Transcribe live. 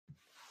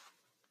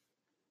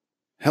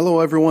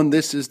Hello, everyone.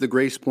 This is the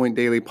Grace Point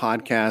Daily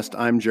Podcast.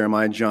 I'm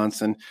Jeremiah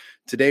Johnson.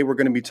 Today, we're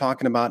going to be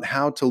talking about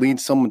how to lead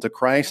someone to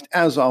Christ.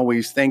 As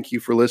always, thank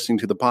you for listening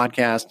to the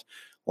podcast.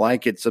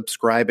 Like it,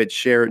 subscribe it,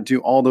 share it, do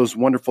all those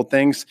wonderful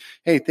things.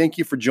 Hey, thank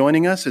you for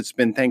joining us. It's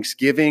been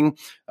Thanksgiving.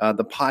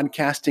 The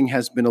podcasting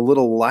has been a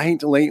little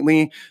light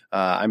lately.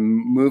 I'm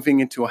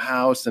moving into a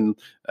house and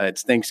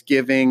it's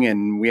Thanksgiving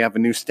and we have a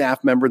new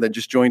staff member that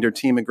just joined our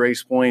team at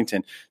Grace Point.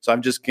 And so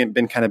I've just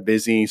been kind of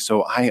busy.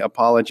 So I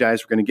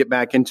apologize. We're going to get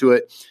back into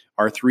it.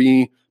 Our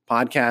 3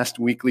 podcast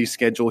weekly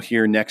schedule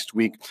here next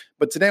week.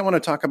 But today I want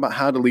to talk about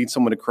how to lead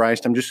someone to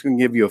Christ. I'm just going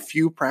to give you a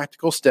few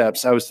practical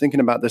steps. I was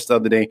thinking about this the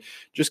other day,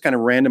 just kind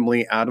of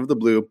randomly out of the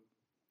blue.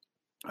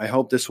 I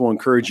hope this will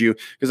encourage you,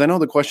 because I know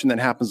the question that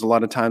happens a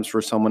lot of times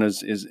for someone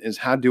is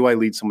how do I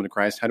lead someone to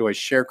Christ? How do I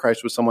share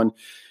Christ with someone?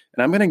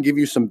 And I'm going to give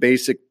you some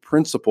basic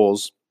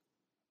principles,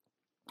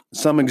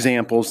 some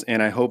examples,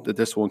 and I hope that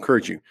this will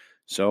encourage you.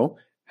 So,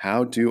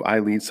 how do I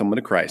lead someone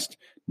to Christ?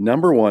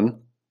 Number 1,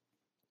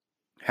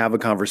 have a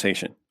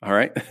conversation, all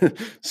right?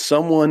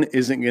 Someone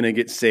isn't going to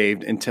get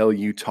saved until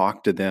you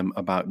talk to them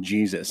about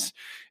Jesus.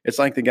 It's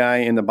like the guy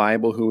in the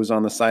Bible who was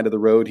on the side of the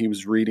road. He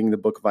was reading the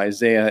book of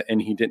Isaiah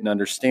and he didn't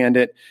understand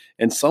it.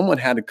 And someone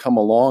had to come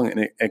along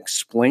and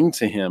explain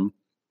to him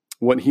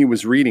what he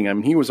was reading. I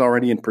mean, he was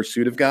already in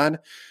pursuit of God,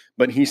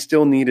 but he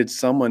still needed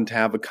someone to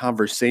have a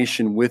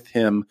conversation with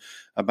him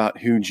about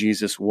who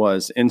Jesus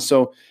was. And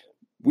so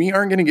we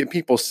aren't going to get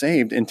people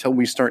saved until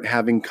we start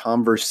having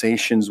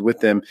conversations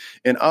with them.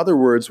 In other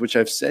words, which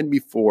I've said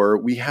before,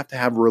 we have to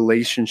have a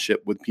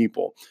relationship with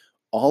people.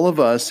 All of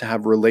us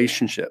have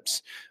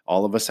relationships.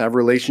 All of us have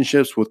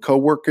relationships with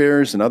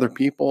coworkers and other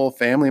people,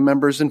 family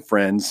members and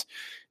friends.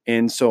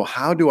 And so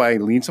how do I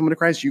lead someone to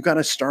Christ? You got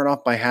to start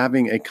off by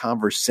having a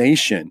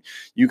conversation.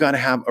 You got to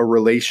have a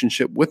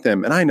relationship with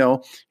them. And I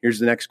know, here's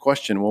the next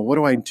question. Well, what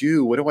do I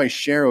do? What do I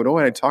share? What do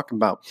I talk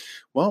about?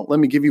 Well, let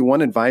me give you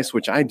one advice,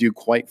 which I do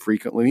quite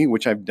frequently,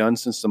 which I've done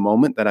since the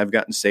moment that I've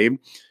gotten saved,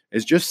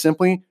 is just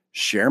simply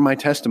share my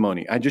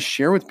testimony. I just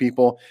share with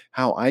people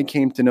how I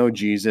came to know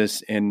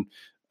Jesus and,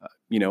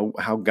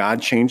 how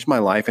God changed my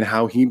life and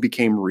how he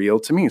became real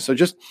to me. So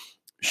just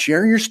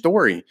share your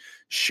story.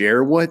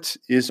 Share what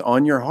is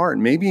on your heart.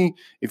 Maybe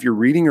if you're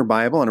reading your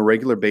Bible on a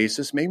regular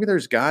basis, maybe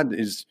there's God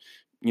is,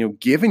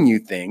 giving you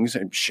things.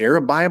 And share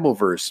a Bible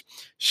verse.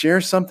 Share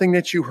something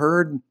that you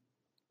heard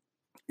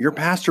your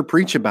pastor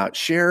preach about.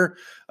 Share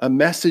a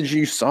message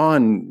you saw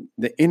on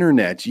the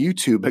internet,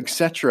 YouTube,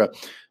 etc.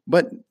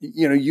 But,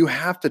 you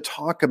have to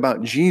talk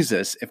about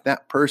Jesus if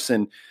that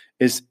person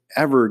is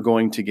ever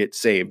going to get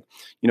saved.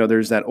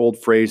 There's that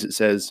old phrase that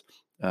says,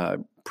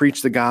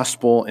 preach the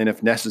gospel, and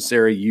if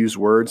necessary, use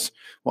words.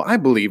 Well, I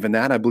believe in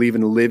that. I believe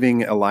in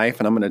living a life,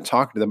 and I'm going to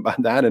talk to them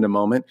about that in a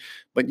moment.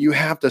 But you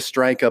have to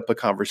strike up a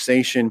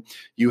conversation.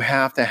 You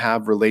have to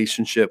have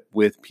relationship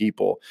with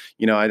people.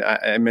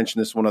 I mentioned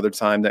this one other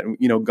time that,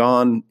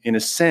 gone in a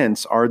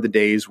sense are the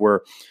days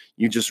where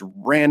you just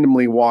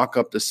randomly walk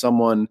up to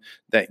someone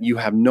that you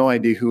have no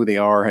idea who they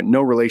are, had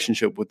no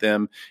relationship with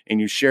them, and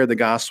you share the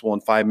gospel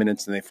in 5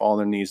 minutes and they fall on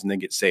their knees and they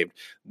get saved.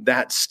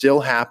 That still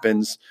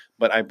happens,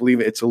 but I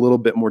believe it's a little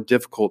bit more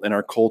difficult in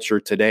our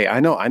culture today. I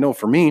know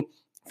for me,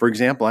 for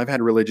example, I've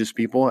had religious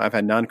people, I've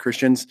had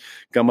non-Christians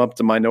come up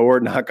to my door,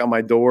 knock on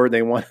my door.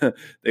 They want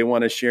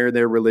to share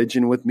their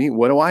religion with me.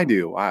 What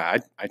do?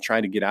 I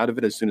try to get out of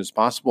it as soon as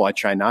possible. I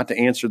try not to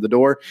answer the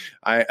door.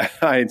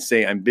 I'd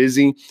say I'm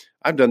busy.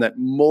 I've done that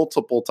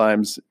multiple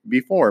times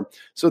before.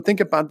 So think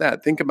about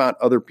that. Think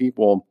about other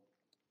people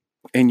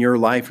in your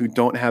life who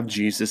don't have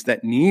Jesus,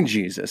 that need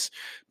Jesus.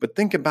 But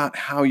think about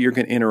how you're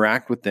going to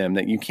interact with them,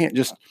 that you can't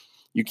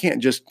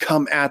just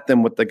come at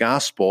them with the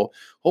gospel.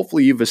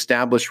 Hopefully you've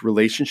established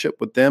relationship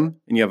with them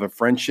and you have a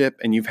friendship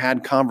and you've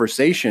had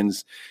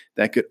conversations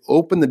that could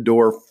open the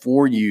door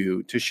for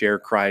you to share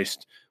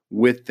Christ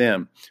with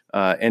them.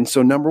 And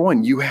so number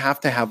 1, you have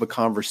to have a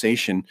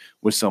conversation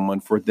with someone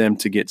for them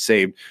to get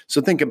saved. So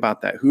think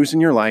about that. Who's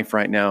in your life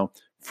right now?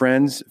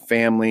 Friends,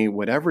 family,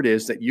 whatever it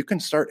is, that you can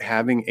start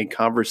having a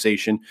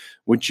conversation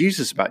with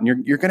Jesus about.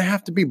 And you're going to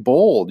have to be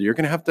bold. You're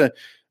going to have to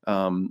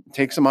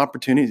take some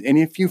opportunities. And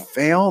if you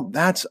fail,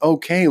 that's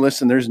okay.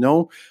 Listen, there's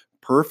no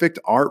perfect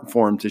art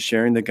form to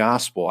sharing the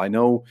gospel.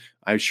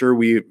 I'm sure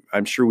we've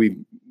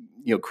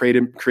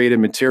created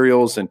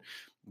materials and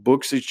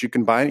books that you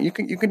can buy. You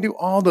can do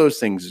all those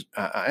things.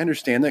 I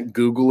understand that.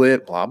 Google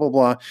it, blah, blah,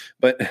 blah.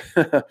 But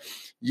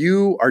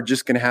you are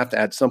just going to have to,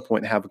 at some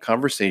point, have a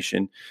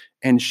conversation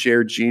and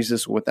share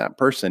Jesus with that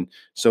person.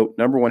 So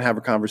number 1, have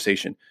a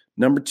conversation.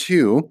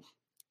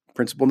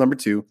 Principle number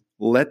 2,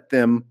 let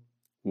them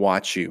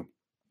watch you.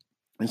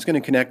 It's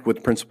going to connect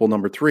with principle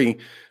number 3.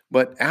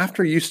 But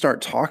after you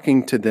start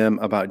talking to them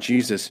about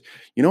Jesus,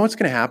 what's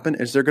going to happen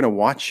is they're going to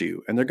watch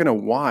you, and they're going to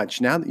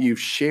watch, now that you've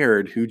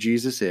shared who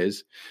Jesus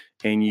is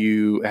and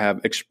you have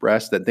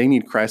expressed that they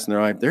need Christ in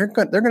their life, they're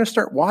going to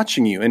start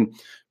watching you. And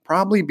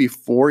probably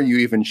before you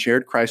even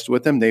shared Christ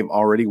with them, they've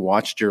already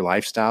watched your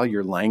lifestyle,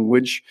 your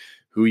language,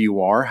 who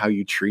you are, how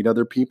you treat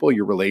other people,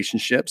 your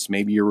relationships,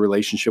 maybe your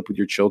relationship with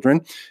your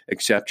children,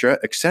 etc.,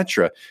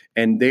 etc.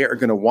 And they are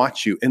going to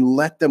watch you, and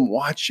let them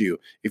watch you.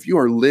 If you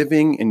are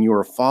living and you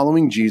are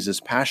following Jesus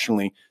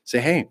passionately, say,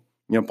 hey,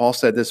 Paul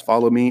said this,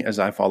 follow me as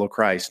I follow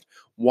Christ.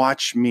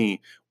 Watch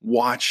me,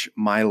 watch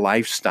my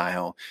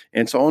lifestyle.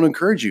 And so I want to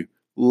encourage you,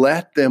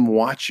 let them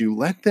watch you.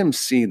 Let them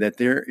see that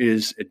there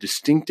is a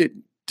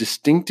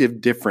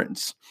distinctive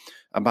difference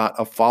about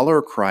a follower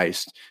of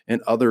Christ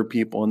and other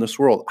people in this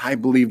world. I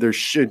believe there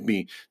should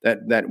be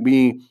that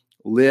we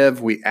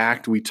live, we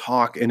act, we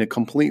talk in a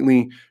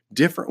completely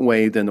different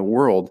way than the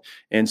world.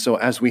 And so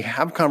as we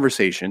have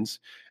conversations,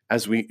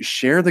 as we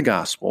share the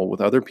gospel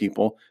with other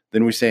people,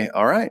 then we say,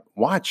 all right,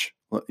 watch,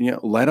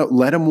 let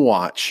them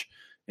watch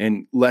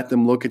and let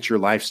them look at your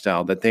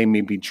lifestyle that they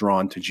may be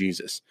drawn to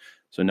Jesus.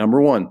 So number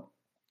one,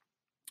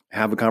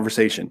 have a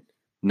conversation.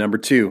 Number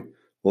two,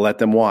 let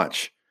them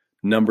watch.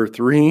 Number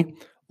three,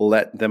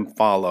 let them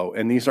follow.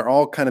 And these are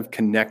all kind of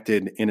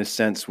connected in a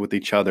sense with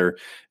each other.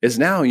 Is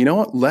now,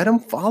 let them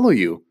follow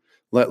you.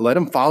 Let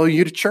them follow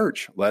you to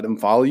church. Let them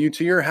follow you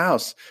to your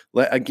house.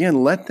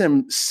 Let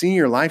them see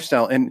your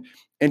lifestyle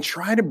and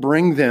try to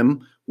bring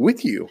them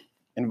with you.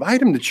 Invite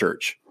them to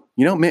church.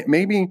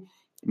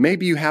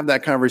 Maybe you have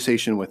that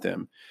conversation with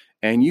them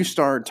and you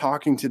start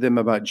talking to them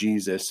about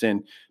Jesus,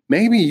 and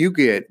maybe you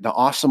get the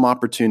awesome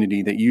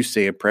opportunity that you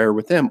say a prayer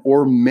with them,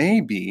 or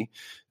maybe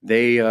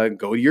they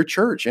go to your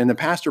church and the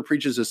pastor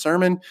preaches a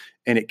sermon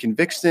and it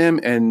convicts them.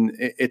 And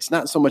it's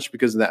not so much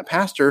because of that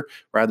pastor,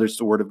 rather it's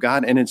the word of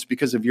God. And it's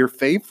because of your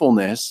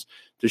faithfulness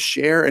to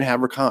share and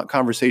have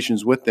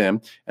conversations with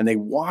them. And they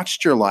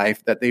watched your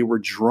life, that they were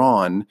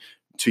drawn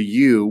to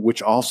you,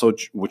 which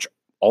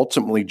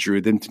ultimately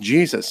drew them to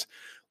Jesus.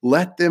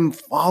 Let them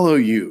follow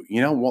you,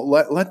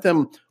 let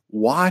them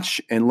watch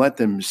and let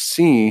them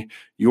see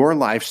your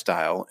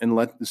lifestyle,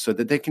 and so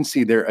that they can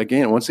see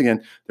once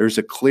again, there's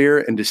a clear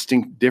and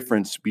distinct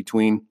difference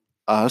between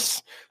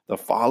us, the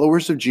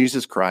followers of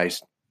Jesus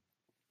Christ,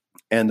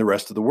 and the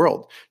rest of the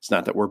world. It's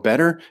not that we're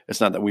better. It's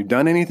not that we've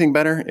done anything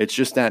better. It's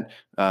just that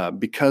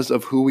because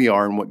of who we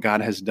are and what God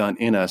has done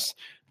in us,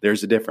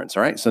 there's a difference.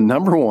 All right. So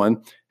number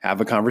one,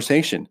 have a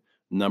conversation.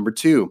 Number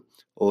two,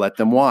 let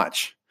them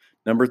watch.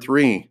 Number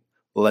three,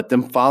 let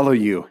them follow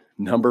you.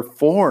 Number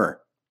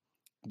four,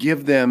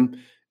 give them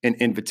an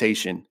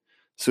invitation.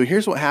 So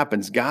here's what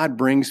happens. God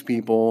brings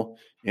people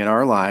in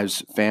our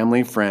lives,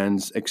 family,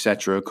 friends,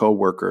 etc.,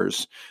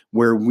 co-workers,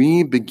 where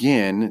we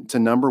begin to,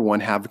 number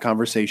one, have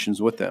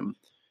conversations with them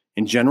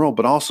in general,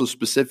 but also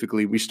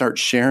specifically, we start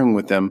sharing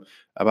with them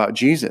about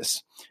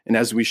Jesus. And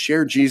as we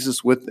share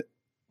Jesus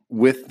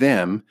with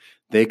them,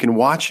 they can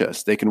watch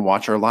us. They can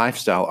watch our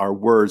lifestyle, our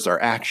words,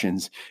 our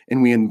actions,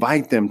 and we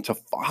invite them to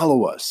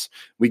follow us.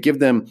 We give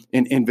them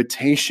an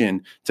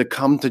invitation to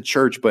come to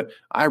church, but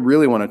I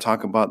really want to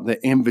talk about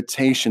the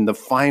invitation, the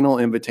final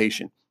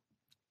invitation,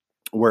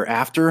 where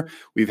after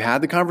we've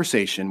had the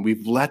conversation,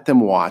 we've let them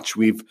watch,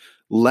 we've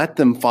let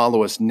them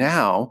follow us.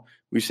 Now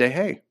we say,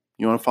 hey,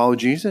 you want to follow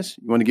Jesus?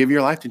 You want to give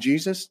your life to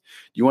Jesus?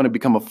 You want to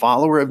become a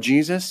follower of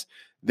Jesus?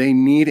 They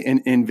need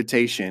an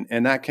invitation.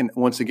 And that can,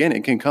 once again,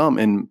 it can come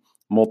in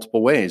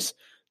multiple ways.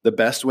 The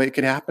best way it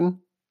could happen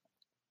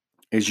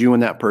is you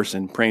and that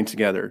person praying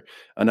together.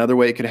 Another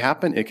way it could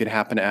happen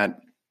at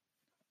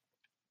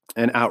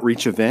an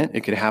outreach event.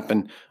 It could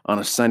happen on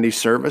a Sunday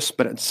service.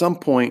 But at some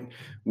point,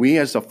 we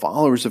as the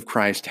followers of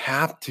Christ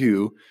have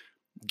to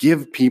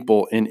give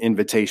people an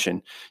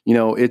invitation.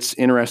 It's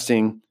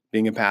interesting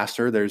being a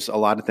pastor. There's a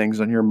lot of things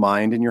on your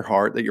mind and your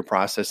heart that you're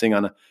processing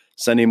on a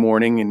Sunday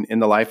morning in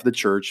the life of the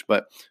church.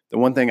 But the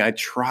one thing I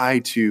try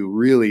to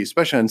really,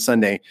 especially on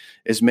Sunday,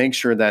 is make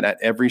sure that at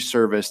every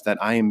service that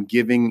I am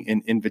giving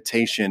an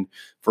invitation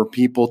for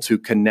people to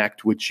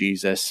connect with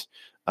Jesus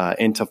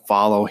and to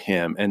follow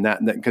him. And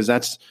that because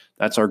that's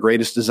our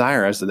greatest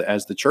desire as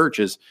the church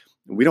is.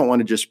 We don't want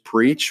to just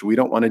preach. We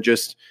don't want to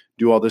just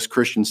do all this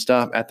Christian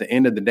stuff. At the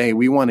end of the day,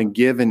 we want to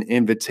give an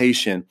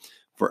invitation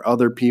for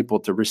other people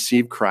to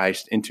receive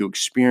Christ and to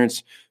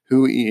experience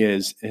who he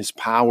is, his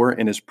power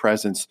and his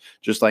presence,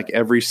 just like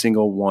every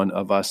single one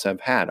of us have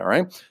had. All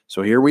right.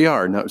 So here we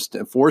are. Now,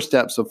 4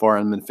 steps so far.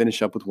 I'm going to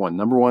finish up with 1.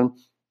 Number 1,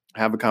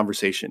 have a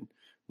conversation.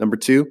 Number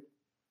 2,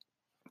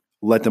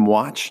 let them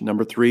watch.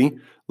 Number 3,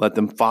 let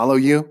them follow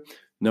you.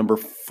 Number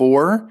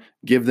 4,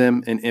 give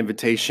them an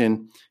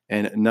invitation.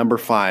 And number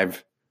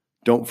 5,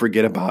 don't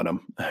forget about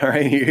them. All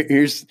right.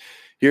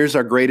 Here's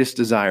our greatest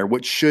desire.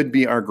 What should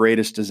be our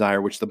greatest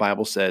desire, which the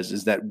Bible says,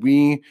 is that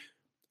we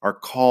are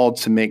called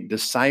to make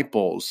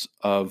disciples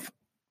of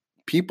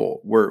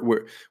people.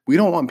 We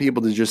don't want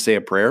people to just say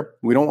a prayer.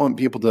 We don't want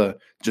people to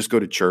just go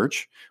to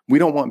church. We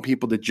don't want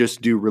people to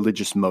just do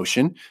religious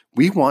motion.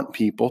 We want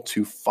people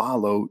to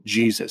follow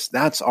Jesus.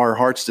 That's our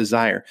heart's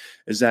desire,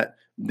 is that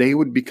they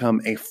would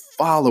become a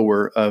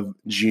follower of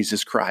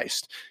Jesus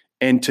Christ.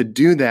 And to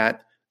do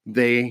that,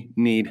 they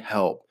need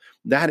help.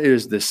 That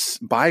is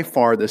by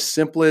far the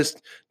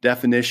simplest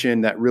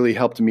definition that really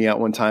helped me out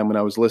one time when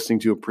I was listening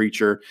to a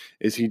preacher,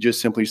 is he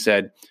just simply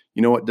said,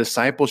 you know what,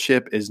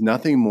 discipleship is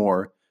nothing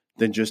more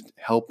than just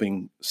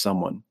helping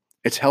someone.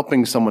 It's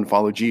helping someone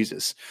follow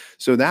Jesus.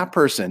 So that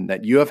person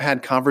that you have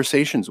had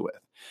conversations with,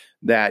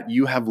 that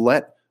you have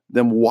let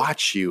them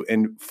watch you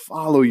and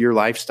follow your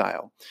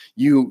lifestyle,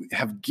 you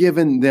have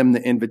given them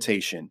the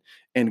invitation,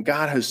 and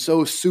God has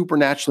so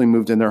supernaturally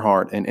moved in their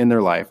heart and in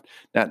their life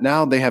that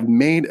now they have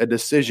made a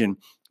decision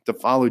to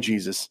follow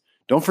Jesus.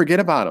 Don't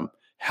forget about them.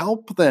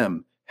 Help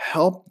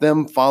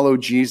them follow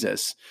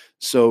Jesus.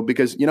 So,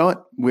 because you know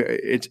what,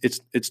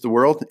 it's the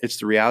world, it's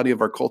the reality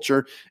of our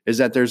culture, is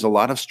that there's a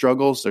lot of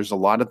struggles, there's a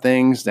lot of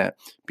things that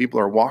people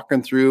are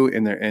walking through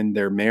in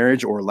their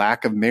marriage or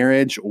lack of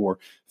marriage or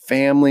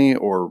family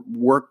or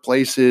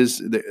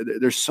workplaces.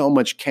 There's so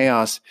much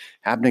chaos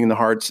happening in the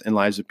hearts and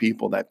lives of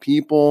people that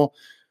people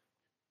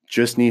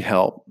just need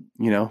help.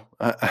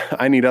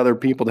 I need other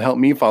people to help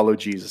me follow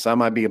Jesus. I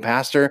might be a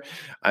pastor.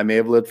 I may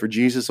have lived for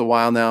Jesus a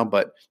while now,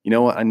 but you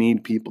know what? I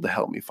need people to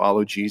help me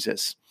follow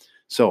Jesus.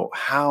 So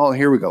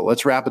here we go.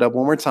 Let's wrap it up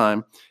one more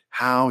time.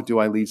 How do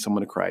I lead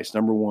someone to Christ?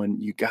 Number one,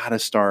 you got to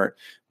start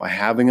by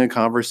having a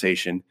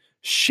conversation,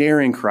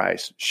 sharing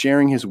Christ,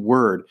 sharing his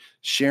word,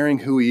 sharing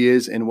who he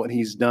is and what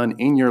he's done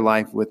in your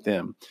life with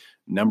them.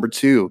 Number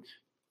two,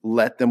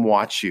 let them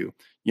watch you.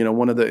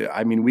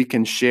 We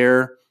can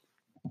share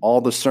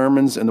all the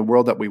sermons in the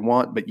world that we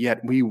want, but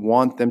yet we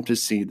want them to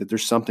see that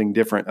there's something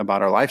different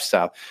about our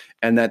lifestyle,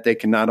 and that they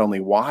can not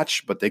only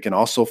watch, but they can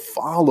also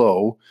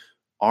follow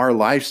our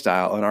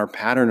lifestyle and our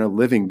pattern of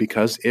living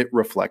because it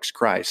reflects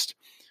Christ.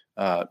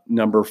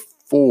 Number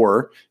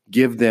four,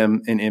 give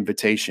them an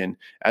invitation.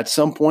 At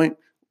some point,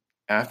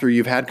 after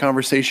you've had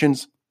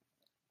conversations,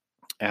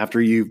 after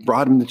you've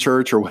brought them to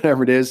church or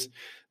whatever it is,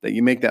 that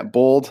you make that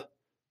bold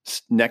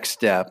next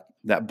step,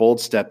 that bold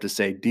step to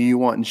say, do you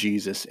want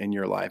Jesus in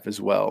your life as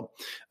well?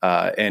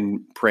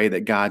 And pray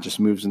that God just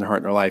moves in their heart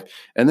and their life.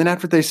 And then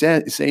after they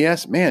say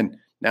yes, man,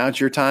 now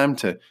it's your time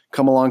to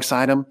come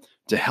alongside them,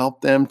 to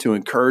help them, to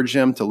encourage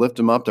them, to lift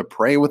them up, to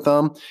pray with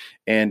them.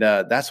 And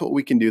that's what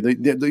we can do.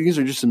 These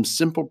are just some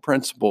simple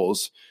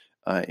principles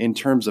in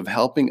terms of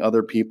helping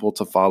other people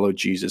to follow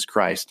Jesus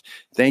Christ.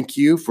 Thank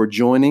you for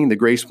joining the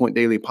Grace Point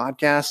Daily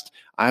Podcast.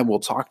 I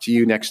will talk to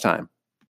you next time.